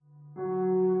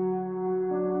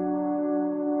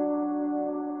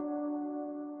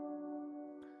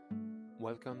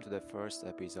Welcome to the first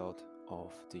episode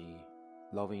of the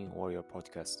Loving Warrior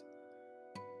podcast.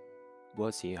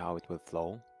 We'll see how it will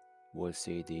flow. We'll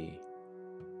see the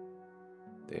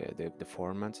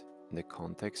format, the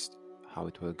context, how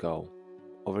it will go.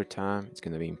 Over time, it's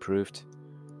going to be improved.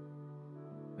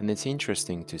 And it's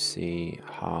interesting to see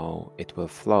how it will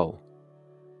flow.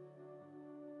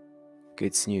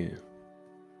 It's new.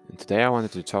 And today I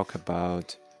wanted to talk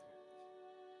about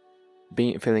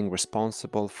feeling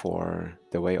responsible for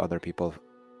the way other people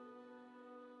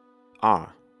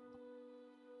are.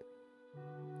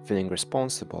 Feeling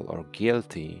responsible or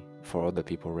guilty for other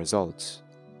people's results.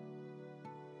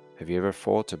 Have you ever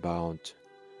thought about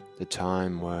the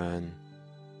time when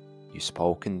you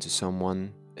spoken to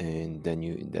someone and then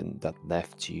that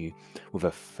left you with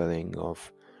a feeling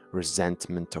of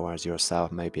resentment towards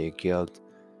yourself, maybe a guilt,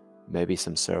 maybe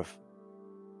some sort of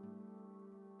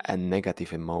a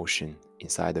negative emotion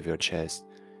inside of your chest,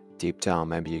 deep down?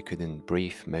 Maybe you couldn't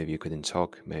breathe, maybe you couldn't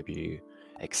talk, maybe you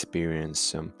experienced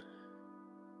some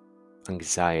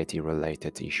anxiety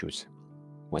related issues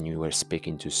when you were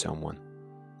speaking to someone.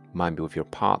 Might be with your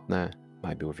partner,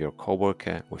 might be with your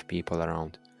coworker, with people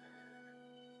around.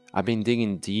 I've been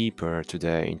digging deeper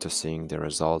today into seeing the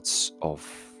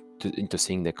into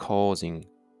seeing the causing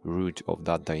root of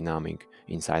that dynamic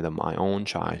inside of my own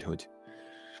childhood.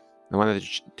 I wanted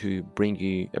to bring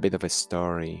you a bit of a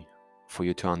story for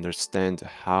you to understand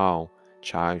how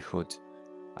childhood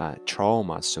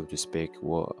traumas, so to speak,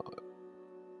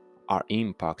 are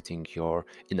impacting your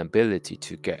inability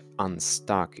to get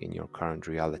unstuck in your current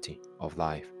reality of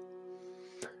life.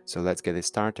 So let's get it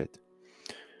started.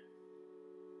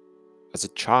 As a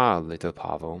child, little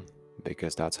Pavel,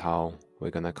 because that's how we're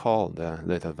gonna call the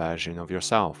little version of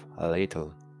yourself, a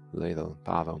little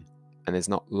Pavel. And it's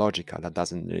not logical, that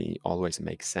doesn't really always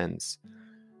make sense.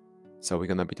 So we're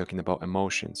gonna be talking about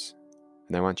emotions.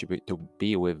 And I want you to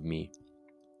be with me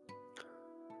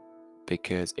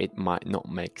because it might not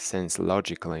make sense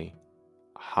logically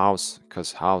how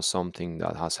something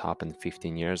that has happened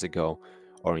 15 years ago,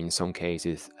 or in some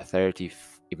cases 30,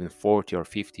 even 40 or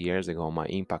 50 years ago, might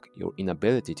impact your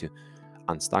inability to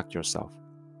unstuck yourself.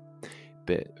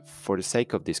 But for the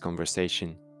sake of this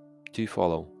conversation, do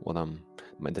follow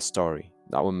the story.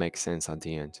 That will make sense at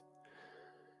the end.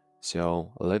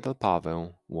 So little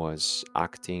Pavel was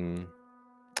acting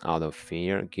out of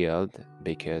fear, guilt,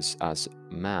 because as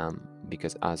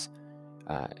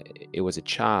uh, it was a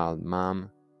child,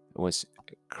 mom was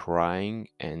crying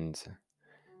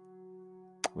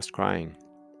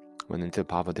when little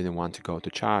Pavel didn't want to go to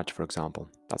church, for example.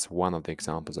 That's one of the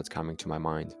examples that's coming to my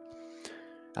mind.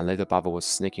 And little Pavel was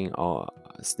sneaking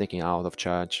out of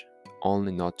church,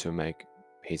 only not to make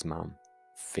his mom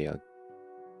feel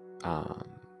um,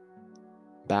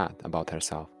 bad about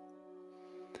herself.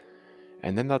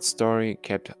 And then that story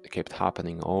kept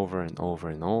happening over and over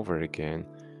and over again,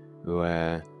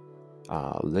 where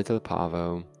little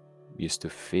Pavel used to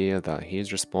feel that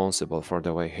he's responsible for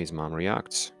the way his mom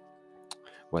reacts,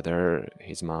 whether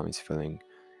his mom is feeling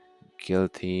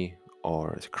guilty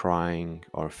or crying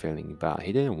or feeling bad.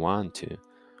 He didn't want to.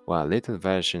 Well, a little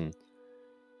version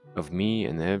of me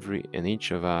and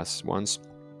each of us wants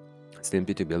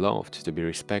simply to be loved, to be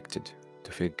respected,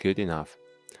 to feel good enough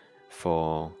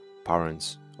for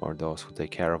parents or those who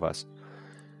take care of us.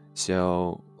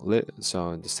 So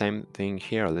the same thing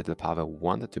here. Little Pavel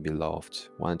wanted to be loved,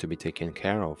 wanted to be taken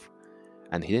care of,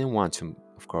 and he didn't want to,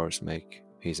 of course, make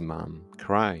his mom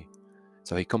cry.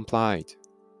 So he complied,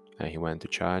 and he went to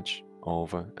church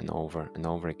over and over and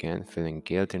over again, feeling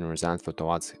guilty and resentful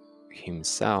towards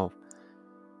himself,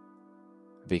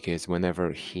 because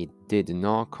whenever he did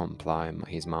not comply,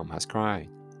 his mom has cried.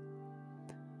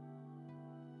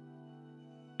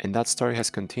 And that story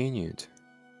has continued,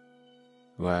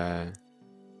 where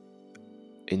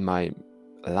in my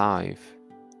life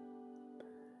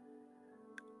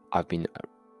I've been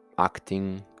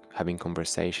acting, having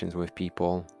conversations with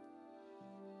people,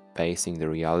 facing the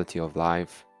reality of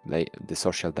life, the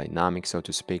social dynamic, so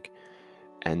to speak,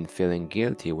 and feeling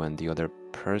guilty when the other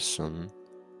person,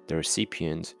 the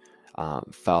recipient,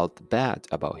 felt bad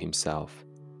about himself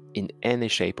in any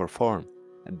shape or form.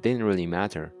 It didn't really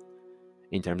matter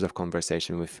in terms of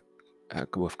conversation with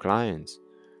clients.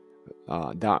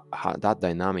 That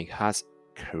dynamic has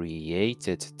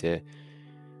created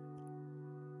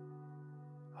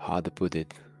how to put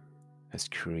it has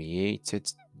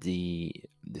created the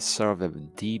sort of a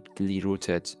deeply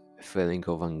rooted feeling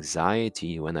of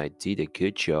anxiety when I did a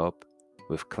good job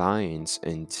with clients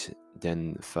and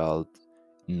then felt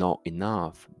not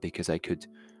enough because I could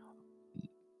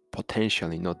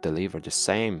potentially not deliver the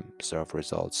same sort of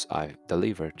results I've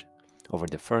delivered over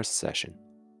the first session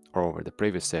or over the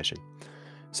previous session,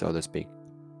 so to speak,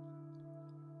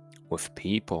 with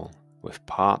people, with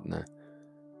partner,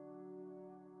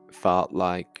 felt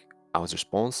like I was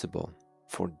responsible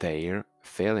for their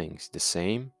feelings. The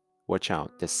same, watch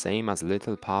out, the same as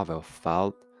little Pavel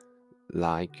felt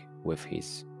like with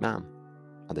his mom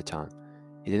at the time.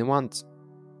 He didn't want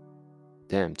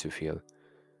them to feel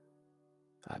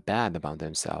bad about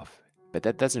themselves, but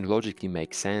that doesn't logically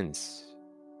make sense.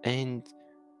 And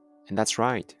that's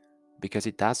right, because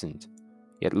it doesn't.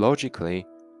 Yet logically,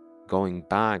 going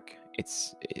back,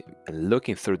 it's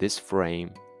looking through this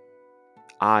frame,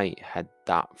 I had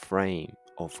that frame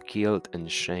of guilt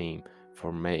and shame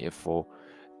for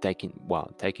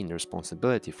taking the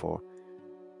responsibility for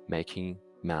making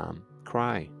mom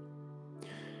cry.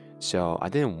 So I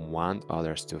didn't want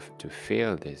others to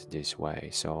feel this way.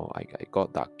 So I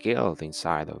got that guilt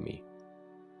inside of me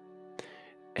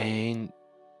and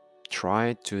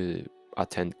tried to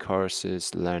attend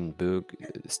courses,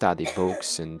 study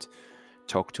books, and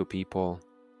talk to people.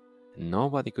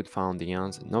 Nobody could find the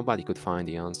answer. Nobody could find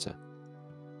the answer.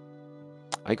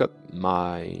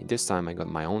 This time I got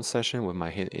my own session with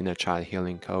my inner child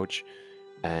healing coach,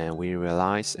 and we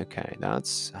realized, okay,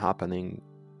 that's happening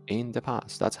in the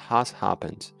past. That has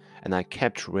happened. And I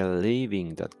kept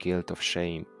reliving that guilt of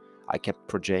shame. I kept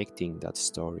projecting that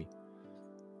story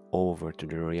over to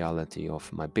the reality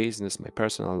of my business, my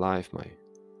personal life,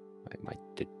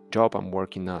 the job I'm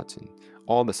working at, and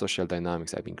all the social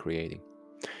dynamics I've been creating.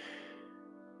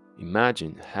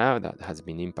 Imagine how that has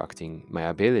been impacting my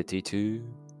ability to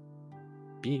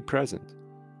be present.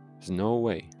 There's no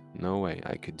way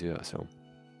I could do it. So,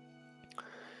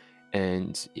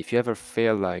 and if you ever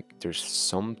feel like there's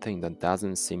something that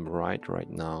doesn't seem right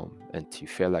now, and you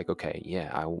feel like, okay, yeah,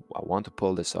 I want to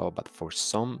pull this off,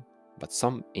 but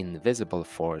some invisible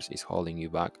force is holding you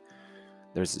back,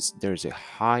 there's a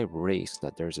high risk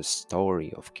that there's a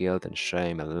story of guilt and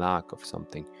shame and lack of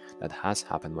something that has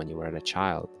happened when you were a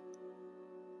child,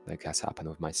 like has happened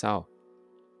with myself.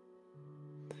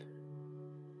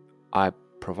 I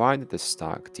provided the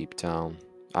stack deep down.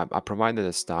 I provided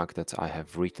a stack that I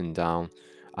have written down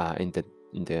in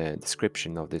the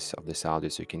description of this audio,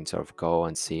 so you can sort of go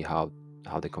and see how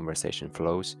the conversation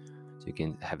flows, so you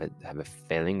can have a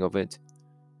feeling of it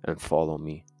and follow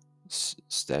me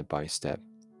step by step.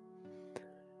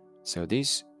 So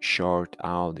this short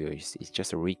audio is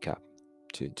just a recap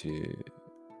to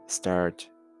start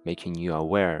making you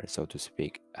aware, so to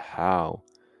speak, how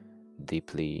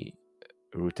deeply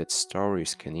rooted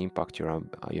stories can impact your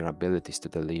abilities to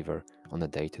deliver on a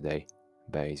day-to-day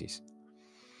basis.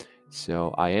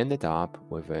 So I ended up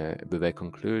with a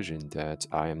conclusion that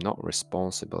I am not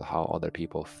responsible how other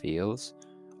people feels.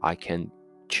 I can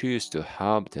choose to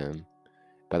help them,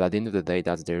 but at the end of the day,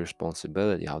 that's their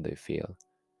responsibility how they feel.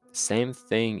 Same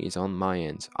thing is on my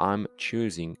end. I'm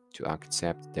choosing to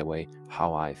accept the way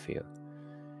how I feel.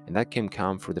 And that can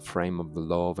come through the frame of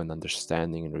love and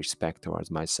understanding and respect towards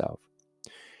myself.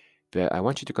 But I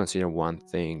want you to consider one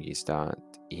thing is that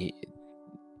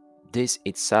this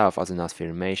itself as an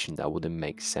affirmation that wouldn't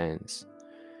make sense.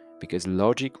 Because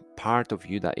logic, part of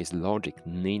you that is logic,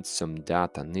 needs some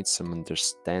data, needs some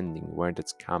understanding where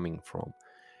that's coming from.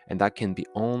 And that can be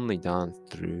only done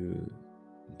through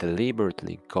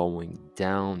deliberately going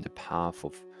down the path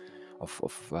of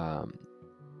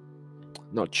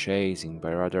not chasing,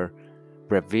 but rather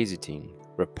revisiting,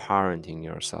 reparenting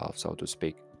yourself, so to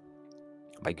speak,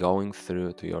 by going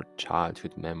through to your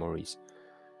childhood memories,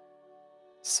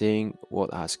 seeing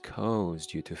what has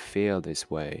caused you to feel this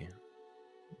way,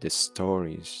 the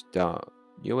stories that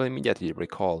you will immediately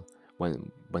recall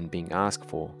when being asked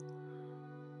for,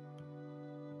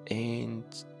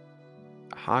 and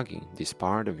hugging this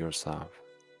part of yourself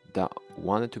that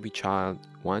wanted to be child,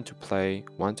 wanted to play,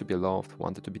 wanted to be loved,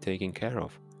 wanted to be taken care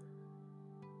of.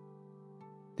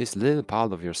 This little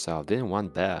part of yourself didn't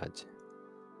want bad,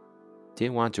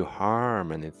 didn't want to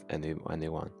harm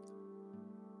anyone,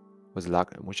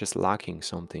 was just lacking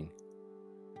something.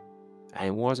 And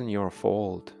it wasn't your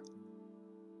fault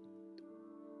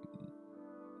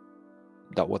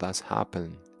that what has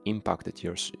happened impacted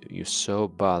you so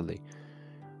badly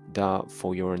that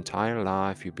for your entire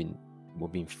life you've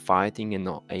been fighting and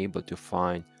not able to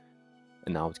find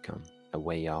an outcome, a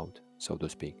way out, so to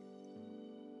speak.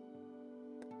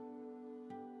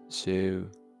 So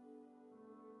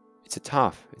it's a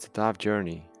tough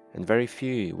journey, and very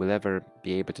few will ever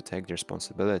be able to take the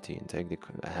responsibility and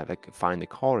find the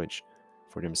courage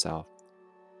for themselves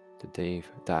to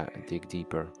dig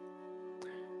deeper.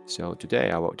 So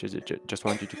today I just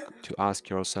want you to ask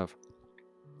yourself,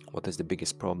 what is the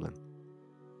biggest problem?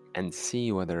 and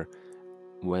see whether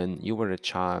when you were a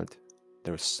child,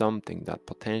 there's something that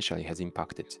potentially has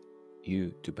impacted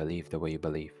you to believe the way you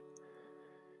believe.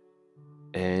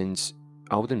 And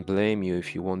I wouldn't blame you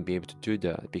if you won't be able to do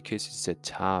that, because it's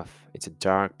a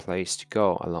dark place to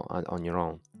go alone on your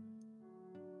own.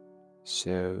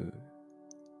 So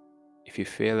if you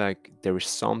feel like there is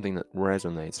something that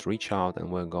resonates, reach out and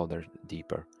we'll go there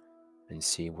deeper and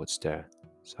see what's there.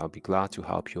 So I'll be glad to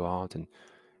help you out and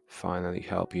finally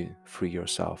help you free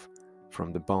yourself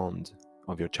from the bond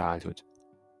of your childhood.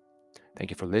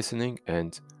 Thank you for listening,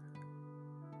 and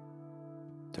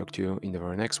talk to you in the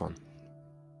very next one.